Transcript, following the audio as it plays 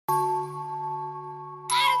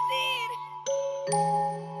Love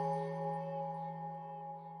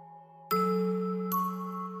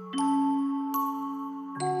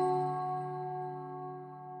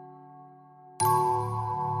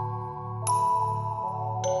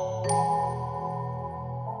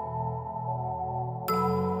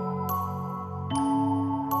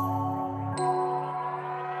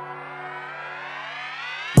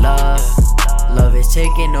is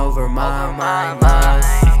taking over my mind.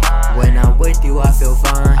 When I'm with you, I feel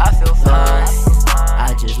fine. I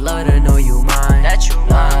just love to know you mine.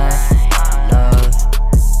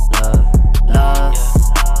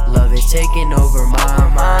 Love is taking over my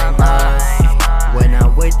mind. When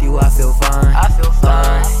I'm with you, I feel fine.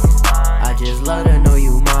 I just love to know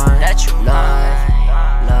you mine.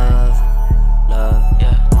 Love.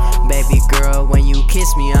 Baby girl, when you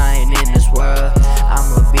kiss me, I ain't in this world.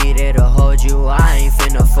 I'ma be there to hold you, I ain't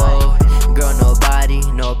finna fold. Girl, nobody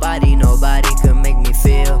could make me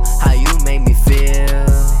feel how you make me feel.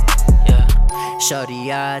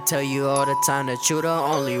 Shorty, I tell you all the time that you the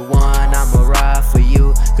only one. I'ma ride for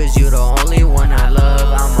you, cause you the only one I love.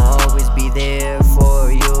 I'ma always be there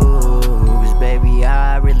for you, cause baby,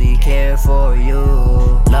 I really care for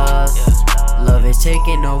you. Love is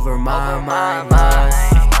taking over my mind.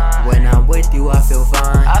 When I'm with you, I feel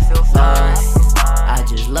fine. I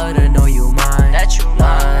just love to know you mine.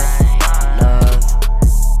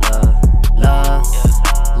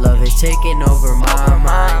 Love is taking over my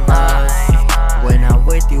mind. When I'm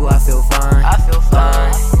with you, I feel fine.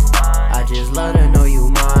 I just love to know you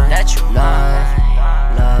mine.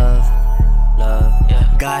 Love.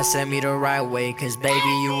 God sent me the right way, cause baby,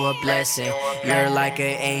 you a blessing. You're like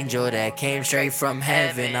an angel that came straight from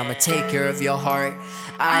heaven. I'ma take care of your heart,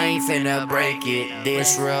 I ain't finna break it.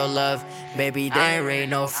 This real love, baby, there ain't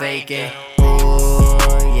no faking. Ooh,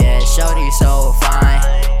 yeah, shorty so fine.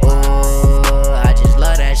 Ooh, I just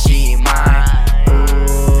love that she mine.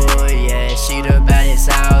 Ooh, yeah, she the baddest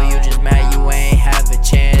out. You just mad you ain't have a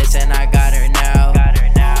chance, and I got her now.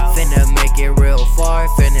 Finna make it real far,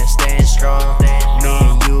 finna stand strong. Me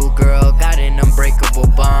and you, girl, got an unbreakable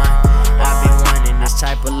bond. I've been wanting this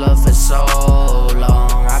type of love for so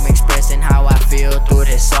long. I'm expressing how I feel through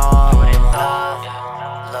this song.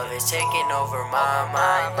 Love is taking over my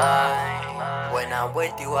mind. When I'm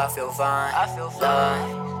with you, I feel fine. I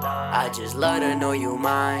just love to know you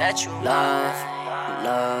mine.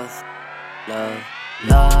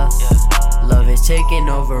 Love is taking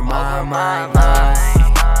over my mind.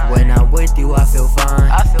 When I'm with you, I feel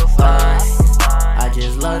fine. I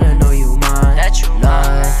just love to know you mine.